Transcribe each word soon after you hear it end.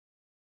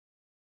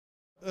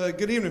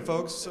Good evening,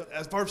 folks.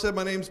 As Barb said,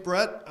 my name's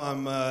Brett.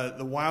 I'm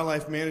the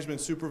Wildlife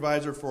Management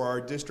Supervisor for our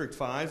District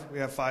 5. We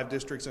have 5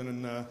 districts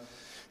in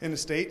the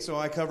state, so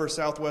I cover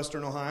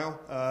southwestern Ohio,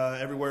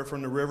 everywhere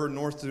from the river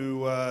north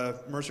to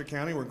Mercer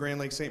County, where Grand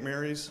Lake St.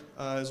 Mary's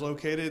is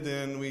located.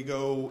 Then we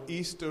go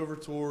east over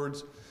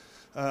towards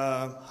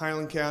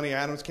Highland County,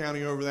 Adams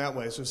County, over that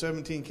way. So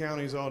 17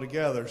 counties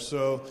altogether.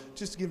 So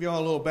just to give you all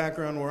a little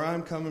background where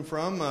I'm coming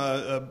from,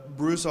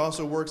 Bruce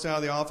also works out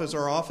of the office.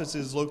 Our office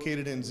is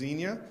located in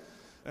Xenia.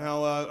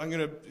 Now, I'm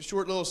going to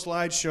short little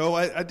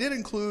slideshow. I did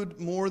include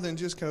more than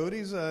just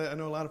coyotes. I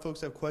know a lot of folks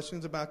have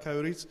questions about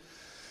coyotes,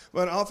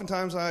 but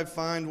oftentimes I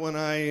find when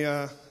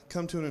I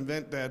come to an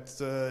event that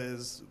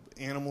is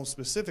animal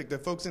specific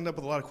that folks end up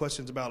with a lot of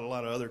questions about a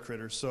lot of other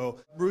critters. So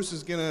Bruce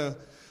is going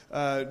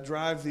to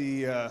drive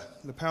the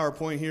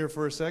PowerPoint here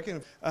for a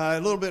second.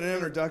 A little bit of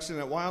introduction.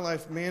 That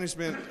wildlife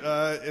management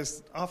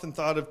is often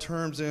thought of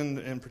terms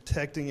in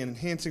protecting and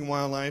enhancing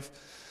wildlife.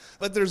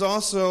 But there's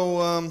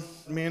also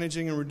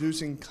managing and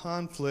reducing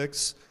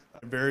conflicts.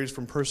 It varies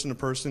from person to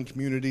person,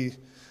 community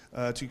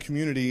to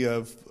community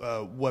of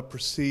what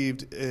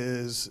perceived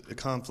is a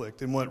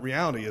conflict and what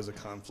reality is a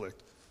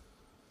conflict.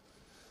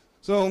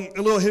 So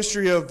a little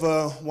history of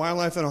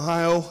wildlife in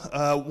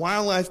Ohio.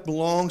 Wildlife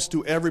belongs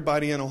to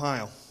everybody in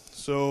Ohio.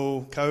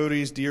 So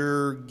coyotes,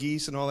 deer,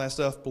 geese, and all that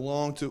stuff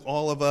belong to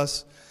all of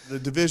us. The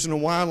Division of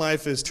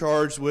Wildlife is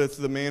charged with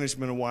the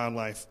management of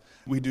wildlife.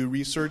 We do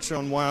research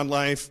on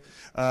wildlife.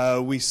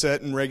 We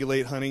set and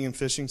regulate hunting and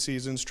fishing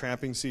seasons,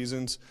 trapping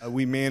seasons.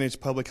 We manage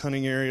public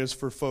hunting areas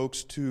for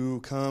folks to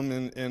come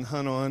and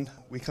hunt on.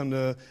 We come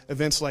to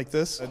events like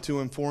this to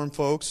inform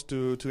folks,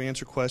 to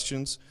answer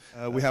questions.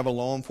 We have a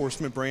law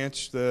enforcement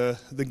branch,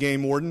 the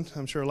game warden.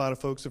 I'm sure a lot of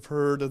folks have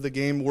heard of the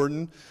game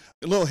warden.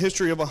 A little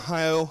history of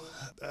Ohio.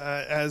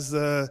 As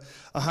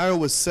Ohio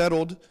was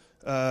settled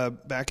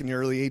back in the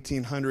early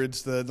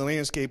 1800s, the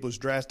landscape was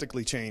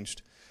drastically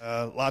changed.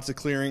 Lots of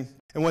clearing.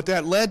 And what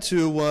that led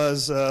to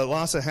was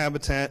loss of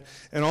habitat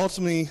and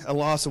ultimately a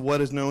loss of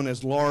what is known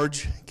as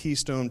large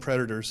keystone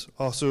predators,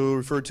 also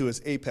referred to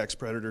as apex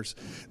predators.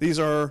 These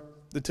are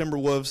the timber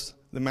wolves,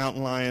 the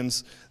mountain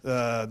lions,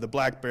 the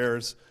black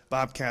bears,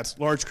 bobcats,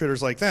 large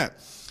critters like that.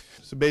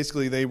 So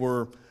basically they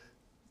were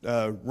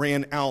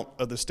ran out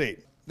of the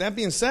state. That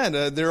being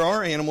said, there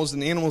are animals,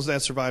 and the animals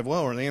that survive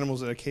well are the animals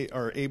that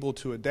are able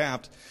to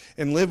adapt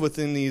and live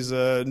within these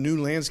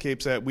new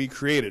landscapes that we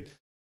created.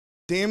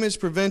 Damage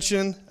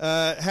prevention,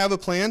 have a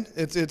plan.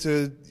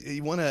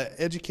 You want to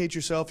educate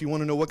yourself. You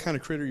want to know what kind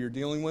of critter you're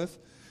dealing with.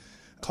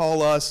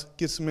 Call us,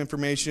 get some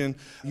information,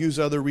 use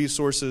other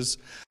resources.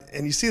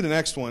 And you see the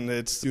next one,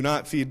 it's do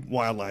not feed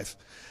wildlife.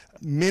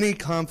 Many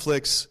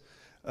conflicts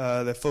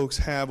that folks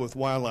have with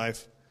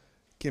wildlife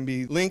can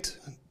be linked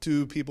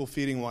to people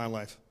feeding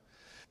wildlife.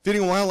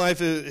 Feeding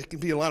wildlife, it can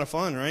be a lot of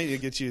fun, right?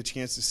 It gets you a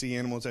chance to see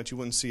animals that you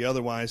wouldn't see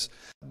otherwise.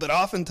 But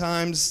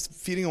oftentimes,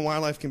 feeding a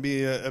wildlife can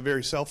be a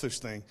very selfish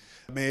thing.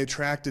 It may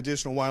attract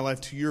additional wildlife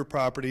to your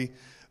property,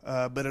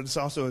 but it's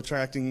also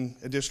attracting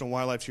additional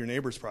wildlife to your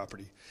neighbor's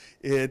property.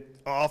 It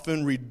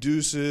often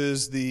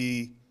reduces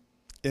the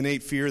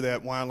innate fear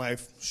that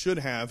wildlife should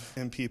have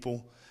in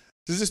people.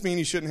 Does this mean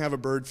you shouldn't have a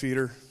bird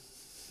feeder?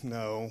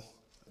 No.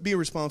 Be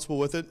responsible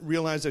with it.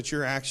 Realize that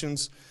your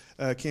actions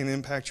can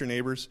impact your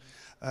neighbors.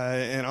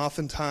 And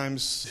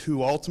oftentimes,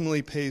 who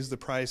ultimately pays the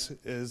price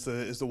is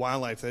the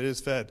wildlife that is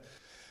fed.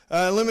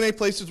 Eliminate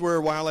places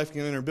where wildlife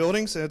can enter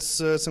buildings.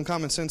 That's some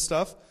common sense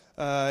stuff.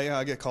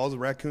 I get calls of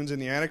raccoons in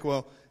the attic.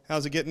 Well,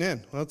 how's it getting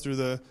in? Well, through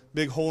the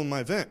big hole in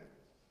my vent.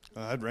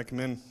 I'd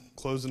recommend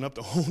closing up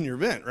the hole in your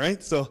vent,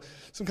 right? So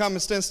some common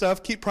sense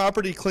stuff. Keep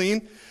property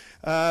clean.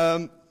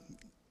 That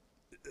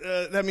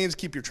means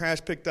keep your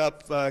trash picked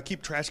up,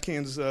 keep trash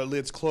cans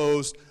lids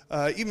closed.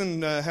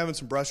 Even having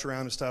some brush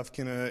around and stuff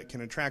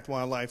can attract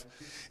wildlife.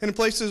 And in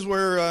places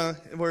where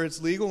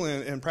it's legal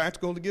and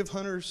practical, to give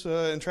hunters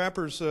and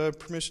trappers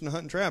permission to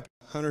hunt and trap.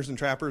 Hunters and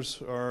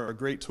trappers are a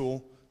great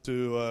tool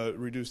to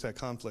reduce that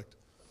conflict.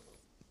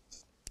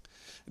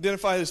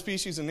 Identify the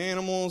species and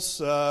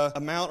animals.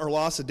 Amount or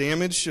loss of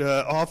damage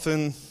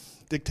often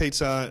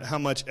dictates how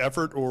much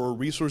effort or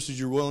resources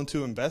you're willing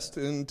to invest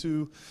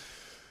into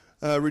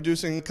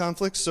reducing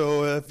conflicts.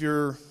 So if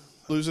you're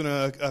losing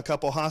a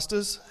couple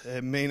hostas,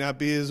 it may not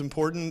be as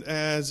important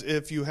as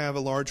if you have a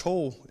large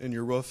hole in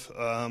your roof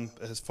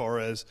as far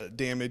as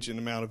damage and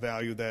amount of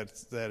value that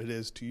it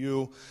is to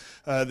you.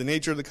 The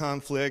nature of the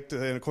conflict,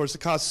 and of course the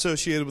cost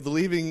associated with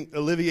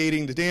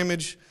alleviating the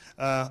damage.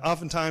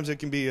 Oftentimes it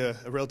can be a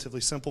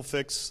relatively simple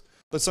fix,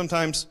 but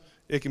sometimes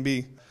it can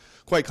be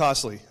quite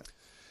costly.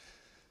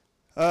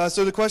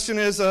 So the question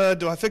is,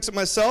 do I fix it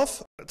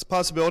myself? It's a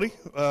possibility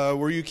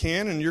where you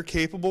can and you're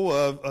capable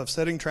of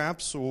setting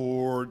traps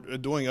or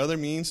doing other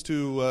means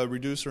to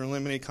reduce or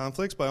eliminate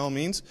conflicts, by all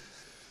means.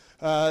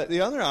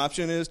 The other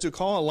option is to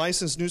call a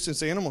licensed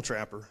nuisance animal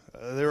trapper.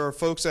 There are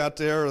folks out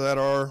there that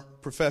are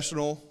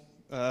professional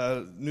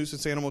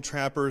nuisance animal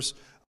trappers,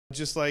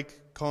 just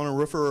like calling a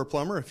roofer or a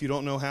plumber. If you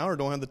don't know how or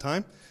don't have the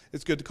time,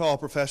 it's good to call a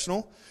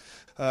professional.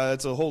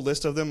 It's a whole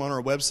list of them on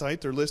our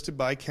website. They're listed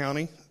by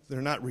county.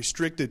 They're not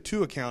restricted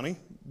to a county,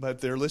 but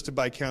they're listed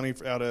by county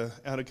out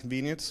of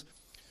convenience.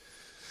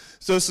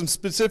 So some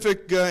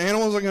specific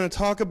animals I'm going to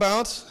talk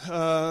about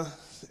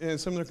and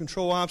some of their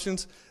control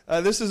options.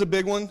 This is a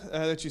big one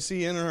that you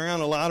see in and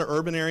around a lot of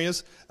urban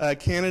areas,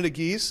 Canada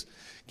geese.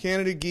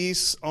 Canada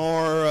geese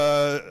are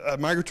a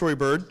migratory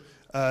bird.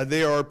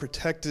 They are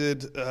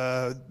protected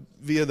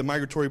via the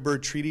Migratory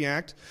Bird Treaty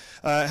Act.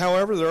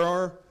 However, there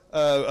are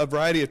a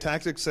variety of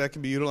tactics that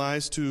can be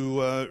utilized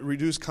to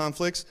reduce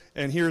conflicts.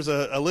 And here's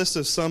a list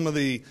of some of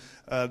the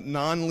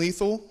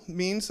non-lethal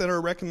means that are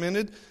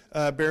recommended.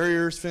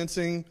 Barriers,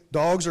 fencing,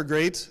 dogs are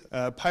great.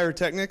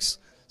 Pyrotechnics,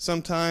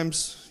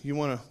 sometimes you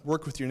want to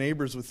work with your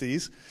neighbors with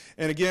these.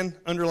 And again,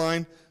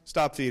 underline,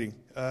 stop feeding.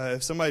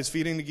 If somebody's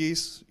feeding the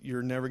geese,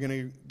 you're never going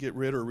to get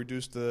rid or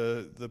reduce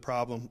the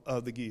problem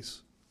of the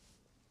geese.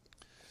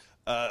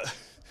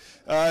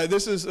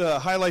 This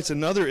highlights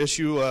another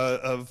issue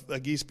of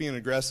geese being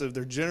aggressive.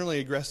 They're generally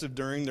aggressive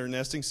during their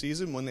nesting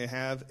season when they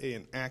have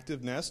an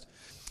active nest.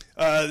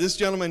 This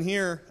gentleman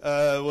here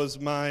was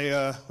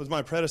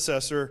my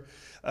predecessor,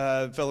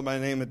 a fellow by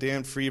the name of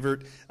Dan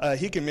Freevert.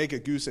 He can make a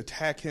goose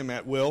attack him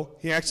at will.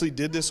 He actually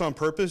did this on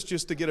purpose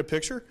just to get a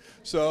picture.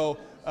 So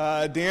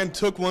Dan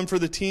took one for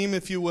the team,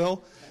 if you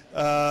will.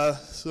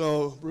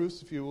 So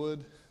Bruce, if you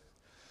would.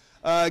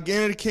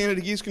 Canada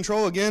geese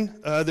control,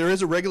 again, there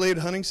is a regulated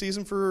hunting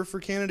season for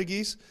Canada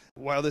geese.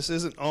 While this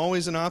isn't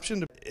always an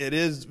option, it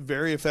is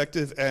very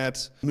effective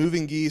at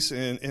moving geese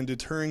and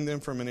deterring them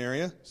from an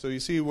area. So you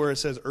see where it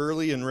says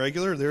early and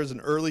regular, there's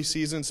an early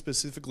season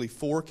specifically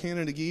for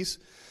Canada geese.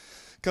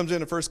 Comes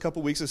in the first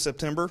couple weeks of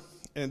September,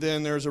 and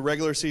then there's a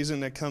regular season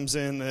that comes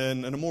in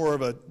a more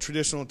of a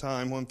traditional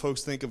time when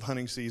folks think of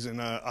hunting season,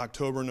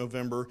 October,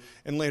 November,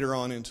 and later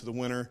on into the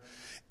winter.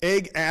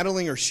 Egg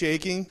addling or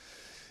shaking.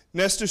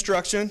 Nest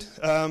destruction,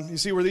 you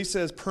see where these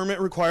says permit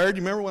required.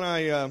 You remember when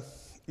I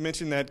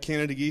mentioned that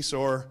Canada geese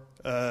are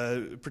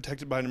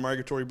protected by the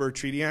Migratory Bird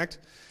Treaty Act?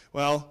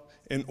 Well,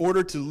 in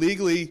order to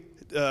legally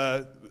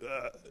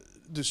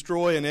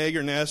destroy an egg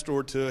or nest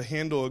or to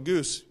handle a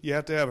goose, you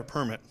have to have a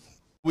permit.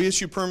 We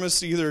issue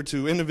permits either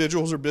to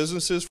individuals or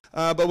businesses,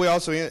 but we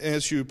also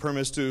issue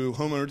permits to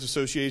homeowners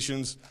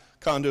associations,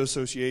 condo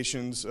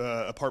associations,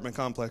 apartment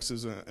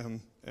complexes,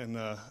 and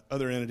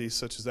other entities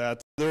such as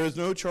that. There is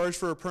no charge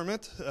for a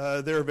permit.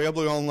 They're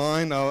available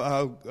online.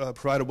 I'll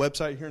provide a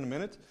website here in a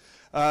minute.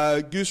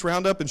 Goose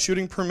roundup and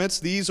shooting permits.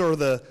 These are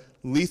the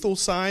lethal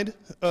side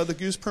of the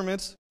goose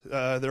permits.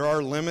 There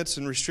are limits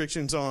and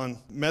restrictions on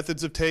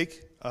methods of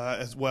take,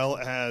 as well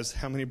as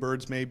how many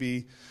birds may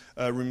be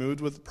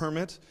removed with the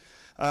permit.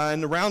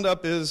 And the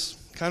roundup is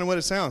kind of what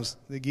it sounds.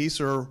 The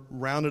geese are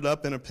rounded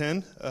up in a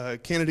pen.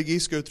 Canada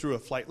geese go through a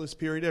flightless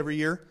period every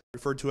year,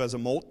 referred to as a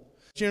molt.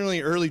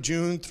 Generally early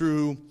June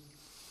through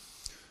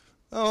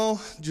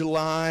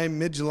July,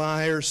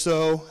 mid-July or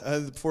so,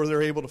 before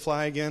they're able to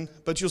fly again.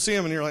 But you'll see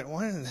them and you're like,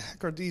 why the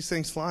heck are these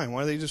things flying?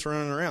 Why are they just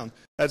running around?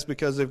 That's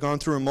because they've gone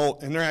through a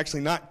molt and they're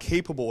actually not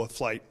capable of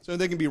flight. So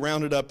they can be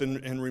rounded up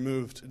and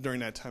removed during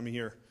that time of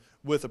year,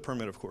 with a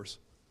permit, of course.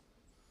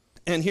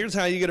 And here's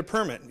how you get a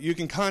permit. You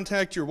can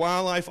contact your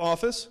wildlife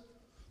office,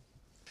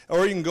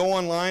 or you can go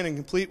online and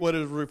complete what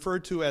is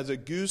referred to as a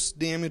goose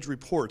damage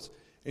report.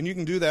 And you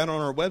can do that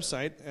on our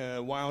website,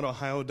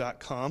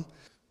 wildohio.com.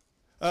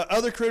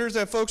 Other critters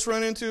that folks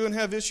run into and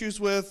have issues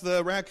with,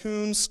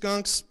 raccoons,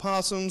 skunks,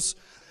 possums.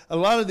 A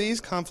lot of these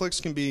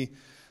conflicts can be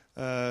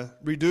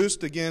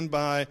reduced, again,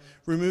 by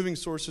removing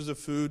sources of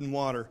food and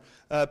water.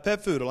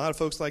 Pet food. A lot of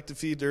folks like to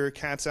feed their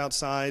cats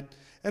outside.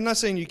 I'm not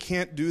saying you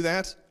can't do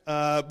that,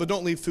 but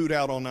don't leave food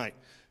out all night.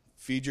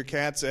 Feed your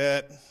cats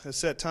at a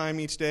set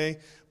time each day.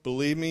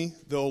 Believe me,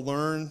 they'll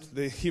learn.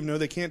 Even though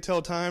they can't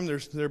tell time,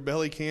 their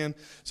belly can.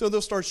 So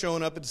they'll start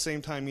showing up at the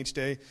same time each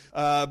day.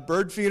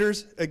 Bird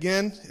feeders,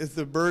 again, if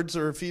the birds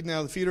are feeding out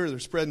of the feeder, they're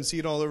spreading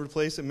seed all over the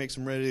place. It makes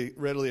them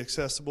readily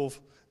accessible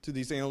to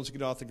these animals to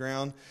get off the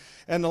ground.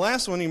 And the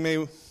last one, you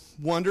may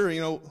wonder,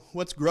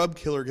 what's grub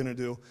killer going to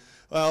do?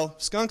 Well,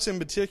 skunks in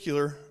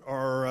particular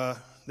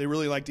they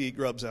really like to eat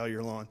grubs out of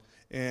your lawn.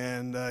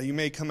 And you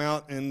may come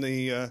out in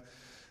the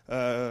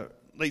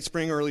late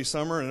spring, early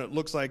summer, and it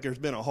looks like there's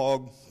been a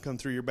hog come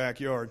through your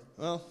backyard.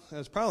 Well,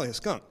 that's probably a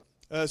skunk.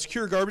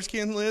 Secure garbage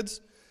can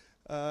lids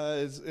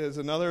is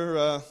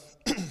another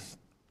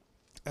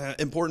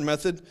important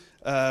method.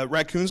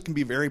 Raccoons can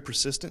be very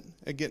persistent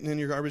at getting in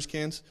your garbage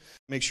cans.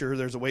 Make sure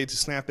there's a way to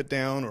snap it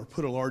down or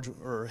put a large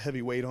or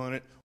heavy weight on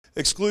it.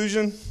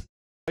 Exclusion.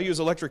 I use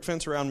electric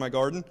fence around my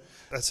garden.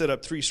 I set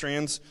up 3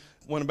 strands,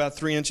 one about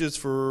 3 inches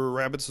for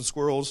rabbits and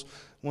squirrels,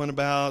 one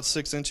about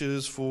 6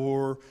 inches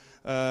for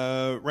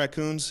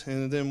raccoons,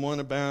 and then one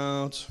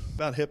about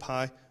hip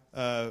high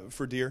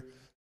for deer.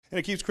 And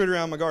it keeps critter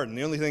out of my garden.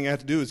 The only thing I have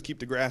to do is keep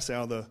the grass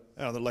out of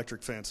the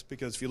electric fence,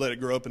 because if you let it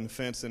grow up in the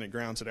fence, then it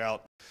grounds it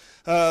out.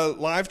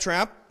 Live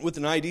trap with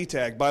an ID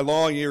tag. By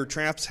law, your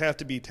traps have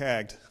to be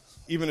tagged,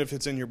 even if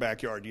it's in your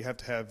backyard. You have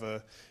to have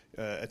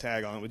a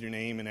tag on it with your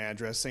name and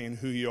address saying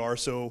who you are,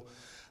 so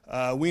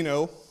we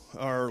know,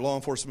 our law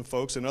enforcement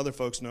folks and other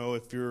folks know,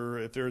 if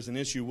there's an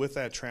issue with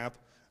that trap,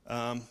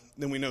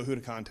 then we know who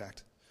to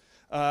contact.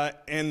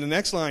 And the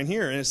next line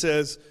here, and it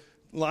says,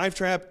 live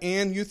trap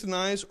and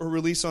euthanize or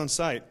release on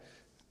site.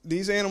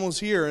 These animals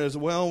here, as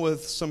well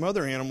with some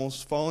other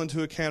animals, fall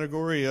into a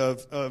category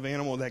of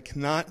animal that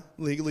cannot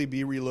legally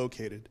be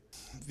relocated.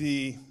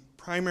 The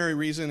primary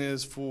reason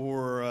is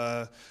for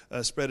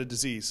a spread of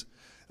disease.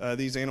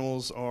 These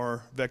animals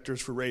are vectors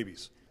for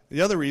rabies.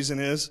 The other reason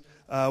is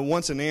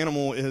once an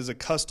animal is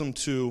accustomed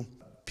to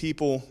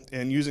people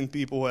and using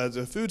people as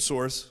a food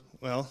source,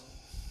 well,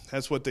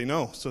 that's what they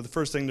know. So the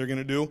first thing they're going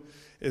to do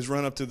is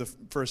run up to the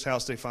first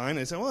house they find.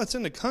 They say, well, it's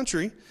in the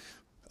country.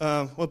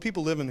 Well,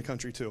 people live in the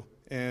country too.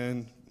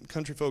 And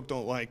country folk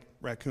don't like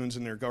raccoons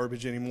in their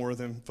garbage any more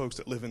than folks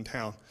that live in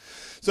town.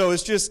 So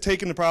it's just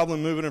taking the problem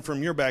and moving it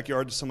from your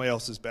backyard to somebody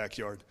else's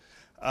backyard.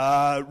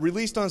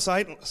 Released on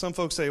site, some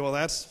folks say, well,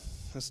 that's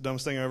the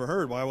dumbest thing I ever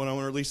heard. Why would I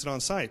want to release it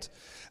on site?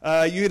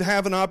 You'd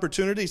have an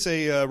opportunity,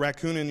 say a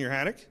raccoon in your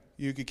haddock.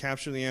 You could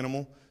capture the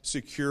animal,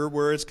 secure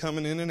where it's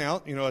coming in and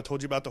out. You know, I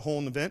told you about the hole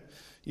in the vent.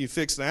 You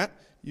fix that.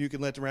 You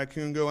can let the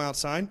raccoon go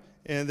outside,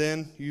 and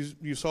then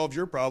you solved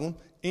your problem,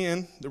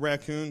 and the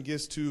raccoon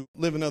gets to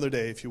live another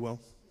day, if you will.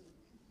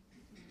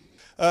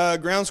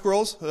 Ground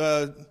squirrels,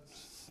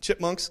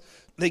 chipmunks,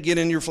 they get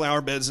in your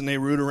flower beds and they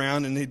root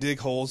around and they dig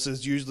holes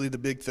is usually the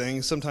big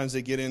thing. Sometimes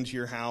they get into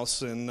your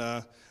house, and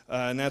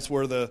that's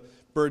where the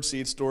bird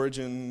seed storage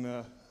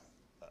and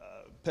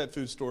pet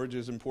food storage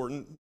is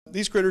important.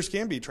 These critters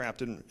can be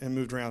trapped and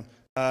moved around.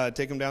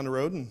 Take them down the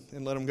road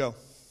and let them go.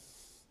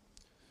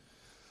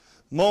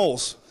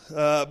 Moles.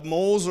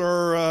 Moles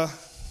are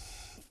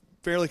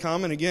fairly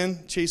common.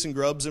 Again, chasing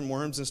grubs and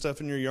worms and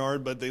stuff in your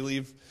yard, but they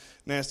leave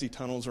nasty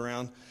tunnels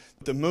around.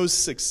 The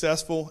most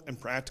successful and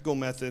practical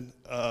method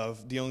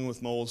of dealing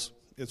with moles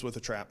is with a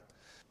trap.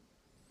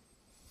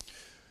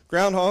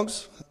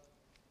 Groundhogs,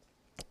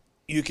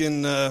 you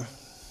can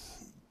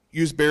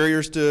use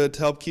barriers to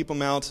help keep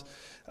them out.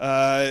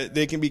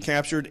 They can be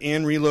captured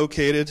and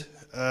relocated.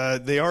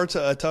 They are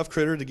a tough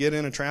critter to get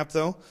in a trap,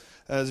 though.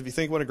 As if you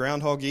think what a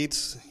groundhog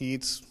eats, he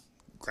eats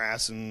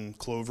grass and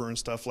clover and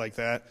stuff like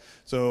that.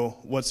 So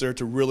what's there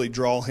to really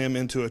draw him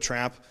into a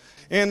trap?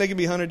 And they can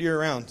be hunted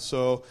year-round.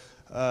 So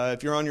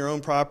if you're on your own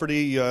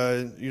property,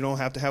 you don't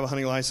have to have a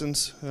hunting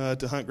license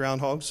to hunt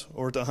groundhogs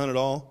or to hunt at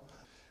all.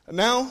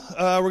 Now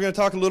we're going to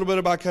talk a little bit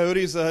about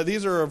coyotes.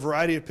 These are a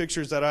variety of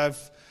pictures that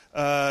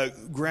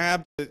I've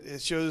grabbed.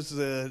 It shows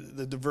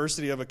the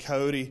diversity of a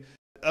coyote.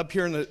 Up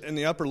here in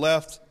the upper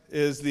left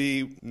is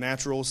the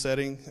natural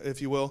setting,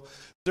 if you will.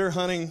 They're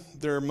hunting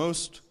their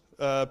most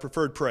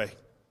preferred prey,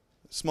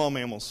 small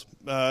mammals.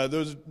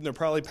 They're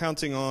probably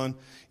pouncing on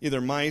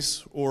either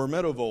mice or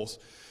meadow voles.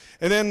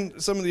 And then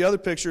some of the other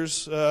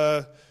pictures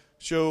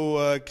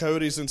show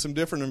coyotes in some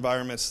different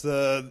environments.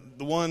 The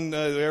one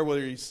there where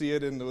you see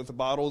it with the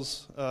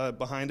bottles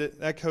behind it,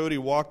 that coyote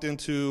walked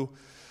into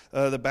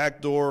the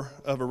back door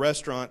of a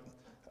restaurant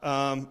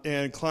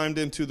and climbed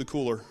into the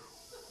cooler.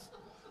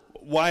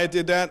 Why it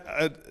did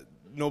that,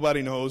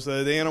 nobody knows.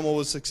 The animal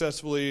was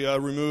successfully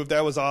removed.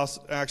 That was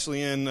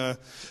actually in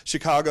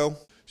Chicago.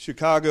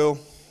 Chicago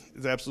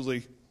is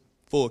absolutely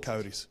full of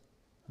coyotes.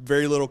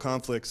 Very little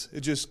conflicts. It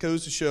just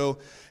goes to show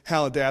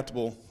how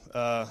adaptable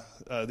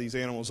these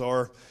animals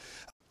are.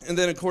 And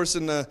then, of course,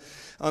 on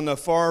the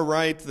far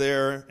right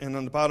there and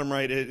on the bottom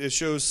right, it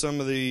shows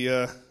some of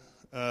the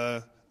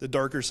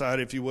darker side,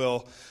 if you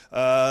will.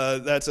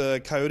 That's a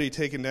coyote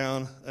taking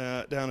down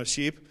a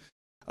sheep.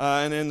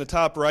 And in the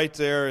top right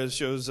there, it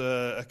shows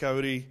a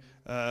coyote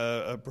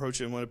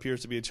approaching what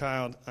appears to be a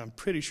child. I'm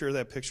pretty sure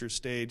that picture's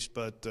staged,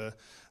 but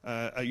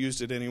I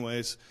used it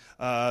anyways.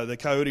 The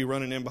coyote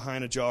running in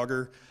behind a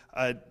jogger.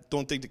 I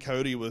don't think the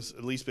coyote was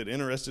at least a bit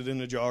interested in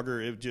the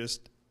jogger. It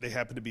just, they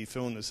happened to be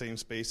filling the same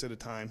space at a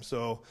time.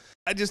 So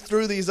I just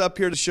threw these up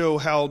here to show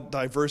how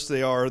diverse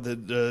they are,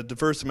 the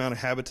diverse amount of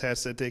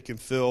habitats that they can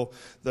fill,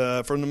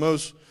 from the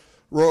most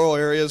rural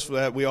areas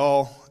that we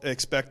all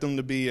expect them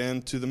to be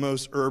in to the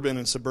most urban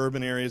and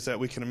suburban areas that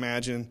we can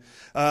imagine.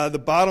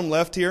 The bottom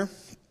left here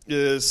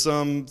is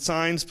some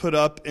signs put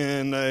up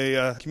in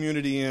a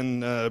community in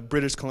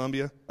British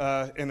Columbia.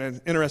 And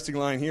an interesting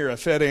line here, a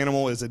fed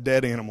animal is a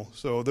dead animal.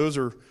 So those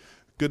are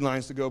good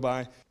lines to go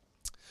by.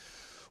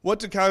 What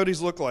do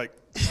coyotes look like?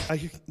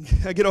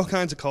 I get all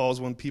kinds of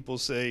calls when people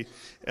say,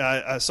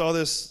 I saw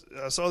this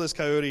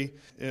coyote,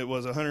 it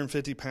was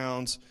 150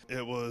 pounds,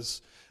 it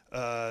was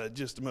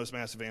just the most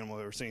massive animal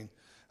I've ever seen.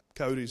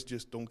 Coyotes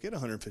just don't get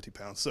 150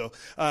 pounds. So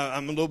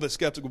I'm a little bit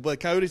skeptical, but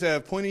coyotes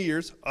have pointy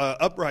ears,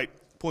 upright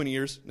pointy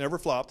ears, never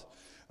flopped,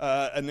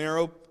 a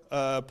narrow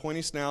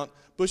pointy snout,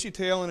 bushy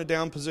tail in a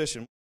down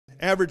position.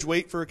 Average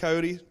weight for a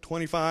coyote,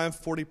 25,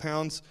 40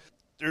 pounds.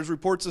 There's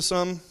reports of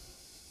some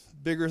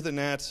bigger than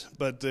that,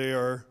 but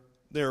they're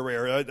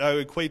rare. I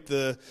would equate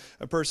a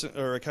person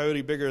or a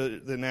coyote bigger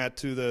than that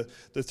to the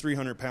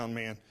 300-pound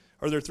man.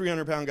 Are there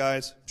 300-pound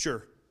guys?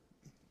 Sure,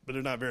 but there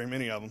are not very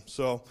many of them.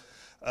 So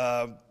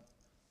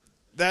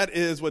that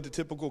is what the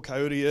typical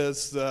coyote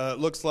is.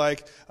 Looks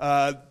like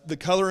the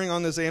coloring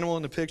on this animal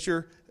in the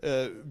picture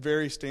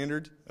very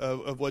standard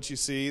of what you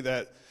see.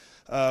 That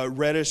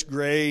reddish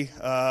gray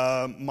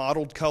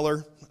mottled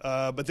color,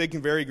 but they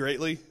can vary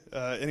greatly,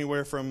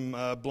 anywhere from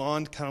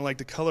blonde, kind of like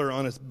the color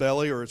on its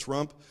belly or its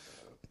rump,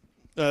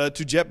 to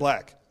jet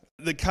black.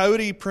 The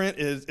coyote print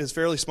is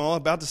fairly small,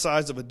 about the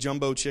size of a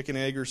jumbo chicken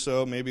egg or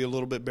so, maybe a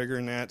little bit bigger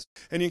than that.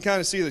 And you can kind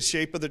of see the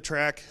shape of the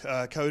track.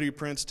 Coyote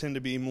prints tend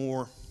to be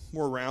more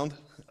round,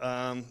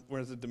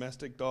 whereas the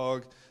domestic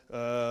dog,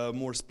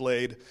 more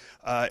splayed.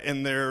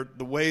 And the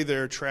way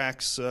their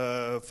tracks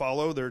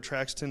follow, their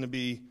tracks tend to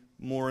be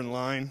more in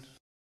line.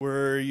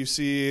 Where you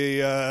see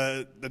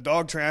the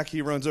dog track,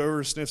 he runs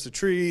over, sniffs a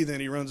tree, then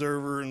he runs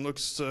over and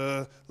looks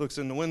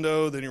in the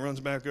window, then he runs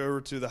back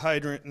over to the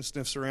hydrant and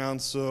sniffs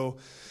around. So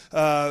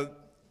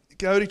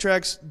coyote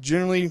tracks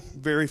generally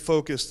very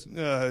focused,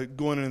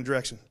 going in a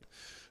direction.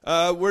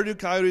 Where do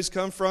coyotes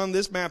come from?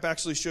 This map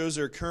actually shows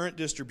their current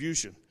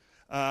distribution.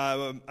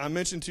 I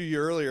mentioned to you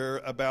earlier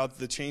about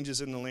the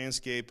changes in the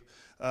landscape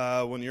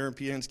when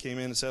Europeans came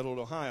in and settled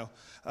Ohio.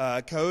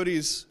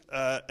 Coyotes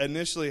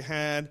initially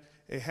had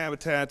a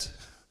habitat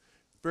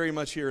very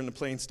much here in the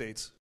Plain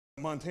States.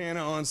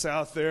 Montana on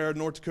south there,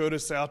 North Dakota,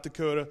 South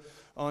Dakota,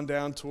 on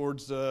down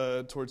towards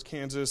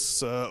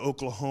Kansas,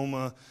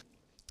 Oklahoma.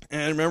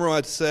 And remember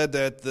I said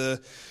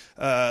that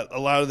a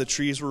lot of the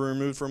trees were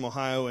removed from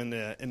Ohio and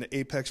the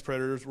apex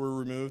predators were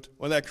removed?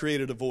 Well, that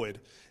created a void,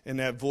 and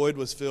that void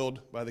was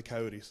filled by the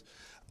coyotes.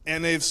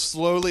 And they've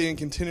slowly and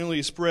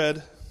continually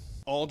spread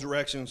all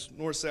directions,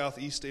 north, south,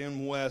 east,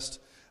 and west.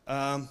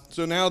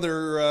 So now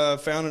they're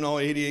found in all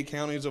 88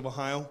 counties of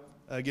Ohio,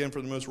 again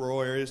from the most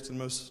rural areas to the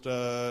most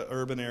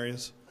urban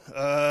areas.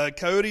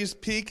 Coyotes'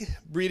 peak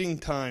breeding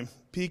time,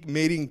 peak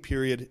mating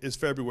period is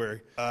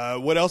February.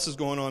 What else is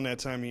going on that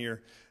time of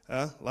year?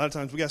 A lot of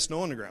times we got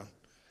snow on the ground.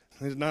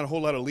 There's not a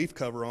whole lot of leaf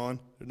cover on.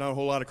 There's not a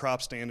whole lot of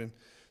crop standing.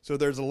 So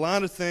there's a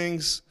lot of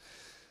things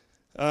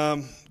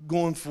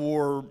going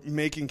for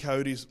making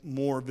coyotes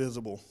more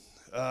visible.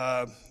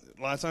 A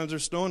lot of times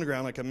there's snow on the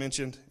ground, like I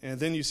mentioned, and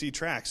then you see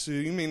tracks. So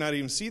you may not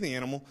even see the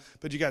animal,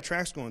 but you got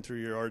tracks going through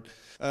your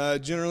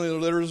yard. Generally, the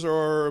litters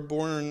are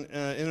born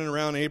in and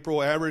around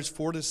April, average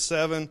 4 to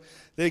 7.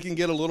 They can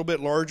get a little bit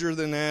larger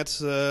than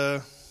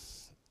that,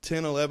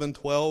 10, 11,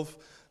 12,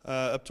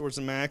 up towards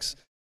the max,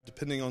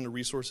 depending on the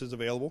resources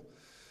available.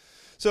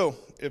 So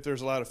if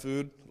there's a lot of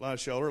food, a lot of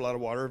shelter, a lot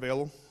of water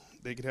available,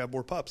 they could have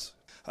more pups.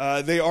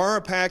 They are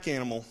a pack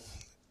animal.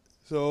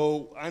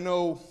 So I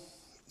know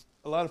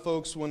a lot of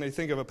folks, when they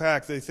think of a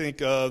pack, they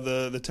think of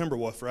the timber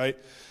wolf, right?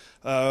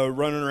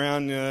 Running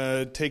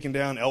around, taking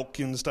down elk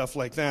and stuff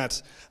like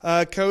that.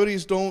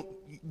 Coyotes don't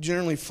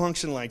generally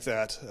function like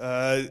that.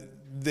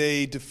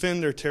 They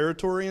defend their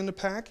territory in the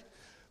pack,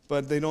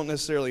 but they don't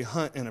necessarily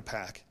hunt in a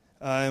pack.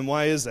 And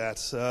why is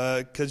that?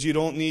 Because you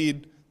don't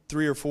need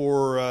 3 or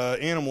 4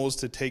 animals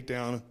to take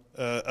down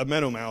a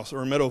meadow mouse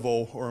or a meadow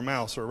vole or a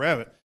mouse or a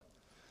rabbit.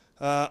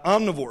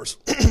 Omnivores.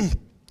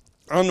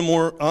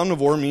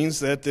 Omnivore means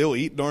that they'll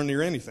eat darn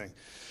near anything.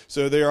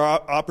 So they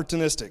are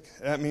opportunistic.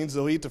 That means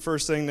they'll eat the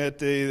first thing that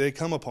they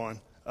come upon.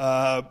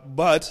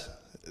 But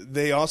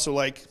they also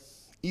like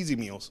easy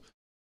meals.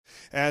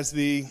 As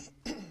the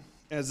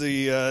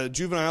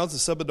juveniles,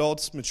 the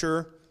subadults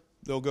mature,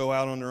 they'll go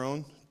out on their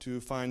own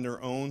to find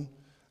their own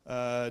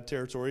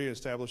territory,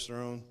 establish their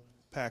own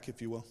pack,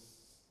 if you will.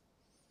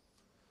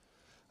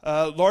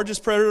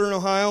 Largest predator in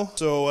Ohio,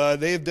 so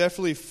they have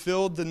definitely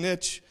filled the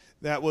niche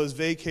that was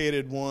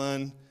vacated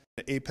when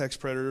the apex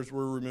predators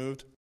were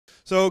removed.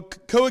 So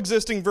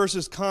coexisting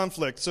versus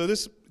conflict. So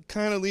this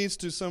kind of leads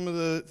to some of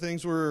the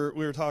things we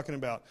were talking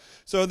about.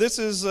 So this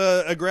is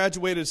a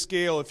graduated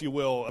scale, if you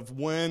will, of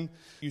when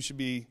you should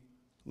be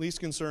least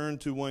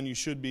concerned to when you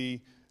should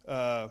be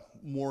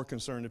more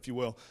concerned, if you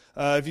will.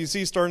 If you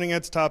see starting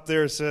at the top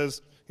there, it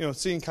says,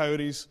 seeing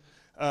coyotes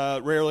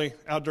rarely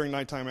out during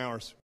nighttime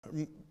hours.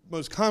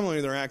 Most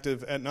commonly they're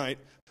active at night,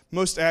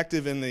 most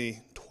active in the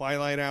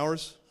twilight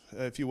hours,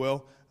 if you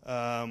will,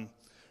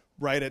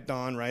 right at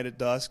dawn, right at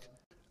dusk.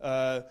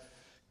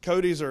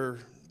 Coyotes are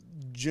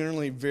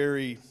generally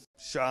very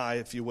shy,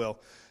 if you will.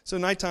 So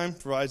nighttime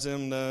provides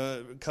them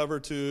the cover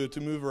to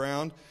move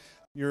around.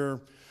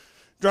 You're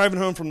driving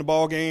home from the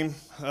ball game,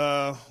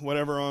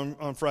 whatever,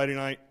 on Friday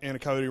night, and a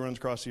coyote runs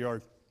across the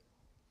yard.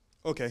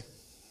 Okay,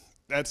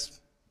 that's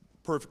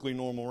perfectly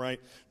normal, right?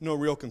 No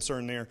real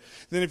concern there.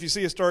 Then if you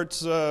see it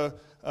starts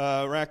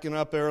racking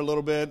up there a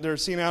little bit, they're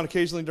seen out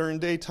occasionally during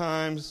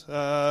daytimes,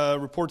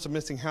 reports of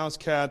missing house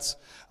cats.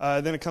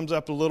 Then it comes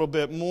up a little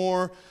bit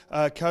more.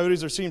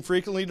 Coyotes are seen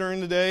frequently during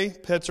the day.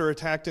 Pets are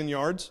attacked in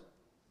yards,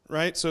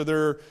 right? So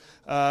they're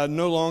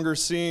no longer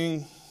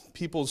seeing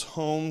people's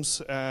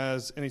homes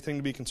as anything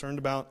to be concerned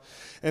about.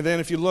 And then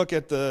if you look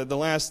at the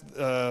last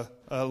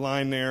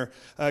line there,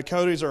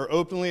 coyotes are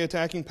openly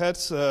attacking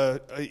pets,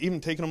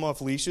 even taking them off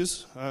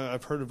leashes.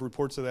 I've heard of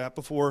reports of that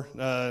before,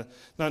 not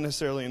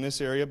necessarily in this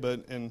area,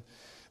 but in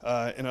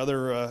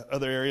other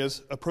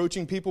areas.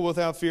 Approaching people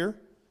without fear.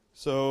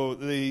 So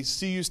they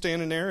see you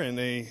standing there and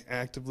they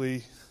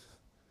actively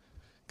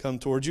come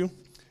towards you.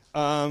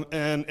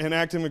 And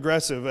acting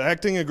aggressive.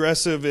 Acting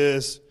aggressive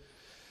is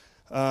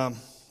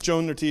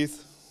showing their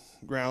teeth,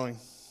 growling,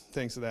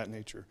 things of that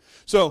nature.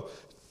 So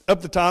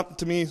up the top,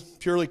 to me,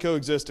 purely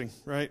coexisting,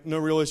 right? No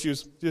real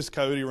issues, just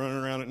coyote running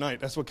around at night.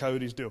 That's what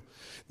coyotes do.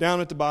 Down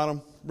at the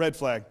bottom, red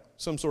flag.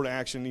 Some sort of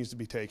action needs to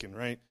be taken,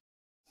 right?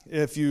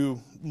 If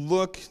you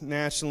look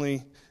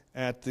nationally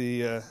at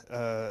the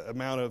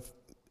amount of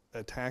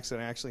attacks that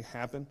actually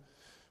happen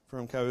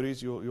from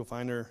coyotes, you'll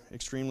find they're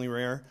extremely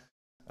rare.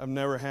 I've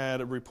never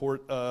had a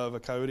report of a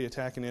coyote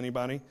attacking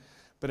anybody,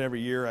 but every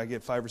year I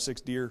get 5 or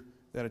 6 deer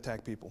that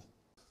attack people.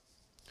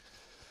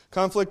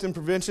 Conflict and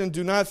prevention: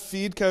 do not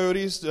feed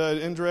coyotes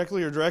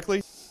indirectly or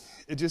directly.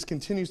 It just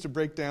continues to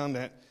break down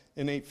that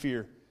innate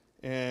fear.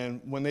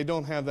 And when they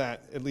don't have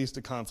that, it leads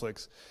to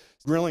conflicts.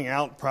 Grilling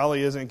out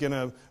probably isn't going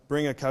to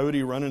bring a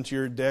coyote running to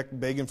your deck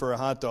begging for a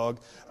hot dog.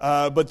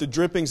 But the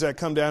drippings that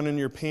come down in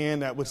your pan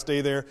that would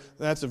stay there,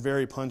 that's a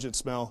very pungent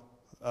smell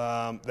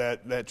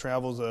that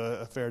travels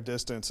a fair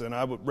distance. And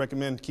I would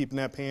recommend keeping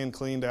that pan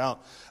cleaned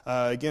out.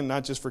 Again,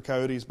 not just for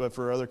coyotes, but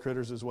for other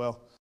critters as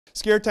well.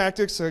 Scare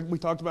tactics: we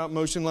talked about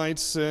motion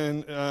lights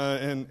and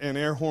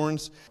air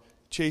horns.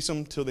 Chase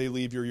them till they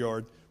leave your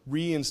yard.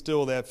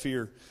 Reinstill that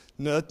fear.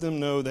 Let them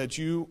know that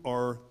you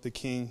are the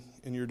king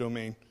in your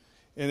domain.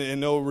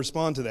 And they'll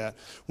respond to that.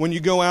 When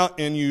you go out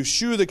and you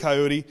shoo the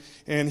coyote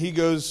and he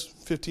goes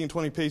 15,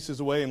 20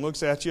 paces away and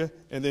looks at you,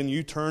 and then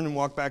you turn and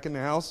walk back in the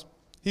house,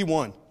 he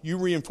won. You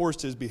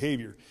reinforced his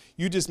behavior.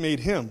 You just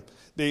made him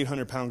the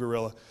 800-pound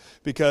gorilla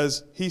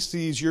because he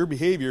sees your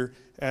behavior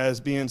as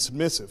being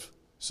submissive.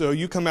 So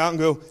you come out and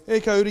go, "Hey,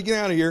 coyote, get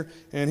out of here."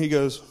 And he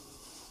goes,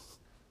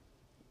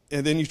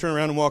 and then you turn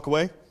around and walk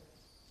away.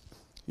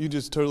 You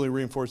just totally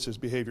reinforced his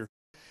behavior.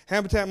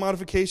 Habitat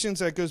modifications: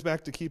 that goes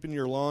back to keeping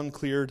your lawn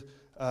cleared,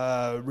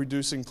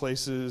 reducing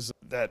places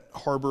that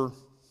harbor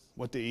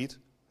what they eat,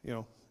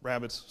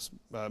 rabbits,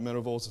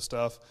 meadow voles and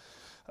stuff.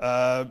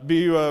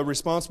 Be a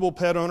responsible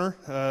pet owner.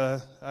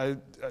 I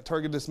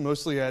target this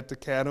mostly at the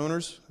cat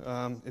owners.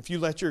 If you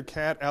let your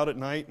cat out at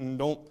night and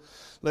don't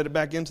let it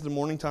back into the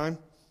morning time,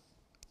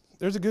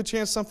 there's a good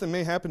chance something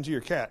may happen to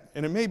your cat,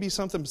 and it may be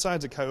something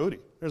besides a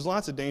coyote. There's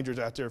lots of dangers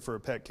out there for a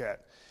pet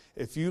cat.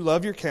 If you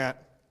love your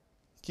cat,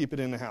 keep it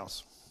in the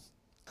house.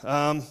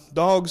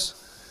 Dogs,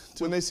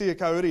 when they see a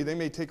coyote, they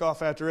may take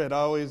off after it.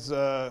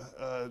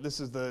 This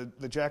is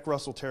the Jack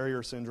Russell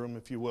Terrier syndrome,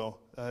 if you will.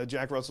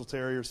 Jack Russell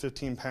Terrier is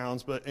 15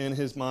 pounds, but in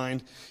his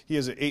mind, he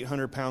is an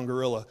 800-pound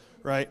gorilla,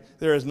 right?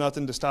 There is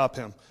nothing to stop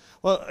him.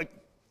 Well,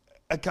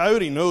 a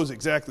coyote knows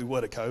exactly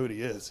what a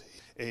coyote is,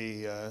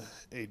 a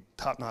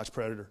top-notch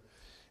predator.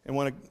 And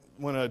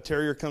when a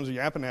terrier comes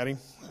yapping at him,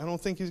 I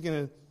don't think he's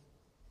going to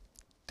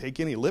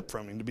take any lip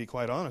from him, to be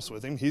quite honest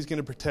with him. He's going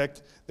to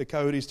protect the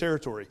coyote's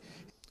territory.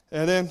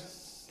 And then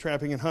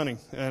trapping and hunting,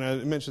 and I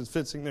mentioned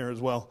fencing there as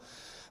well.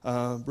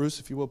 Bruce,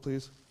 if you will,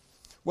 please.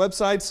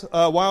 Websites,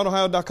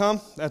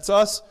 wildohio.com, that's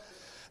us.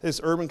 It's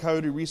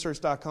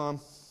urbancoyoteresearch.com,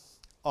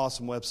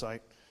 awesome website.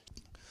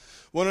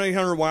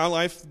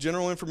 1-800-WILDLIFE,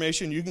 general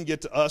information, you can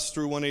get to us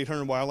through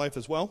 1-800-WILDLIFE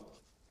as well.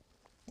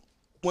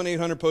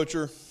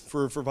 1-800-POACHER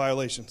for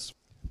violations.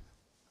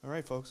 All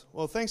right, folks.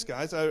 Well, thanks,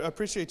 guys. I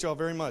appreciate y'all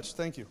very much.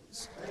 Thank you.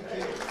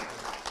 Thank you.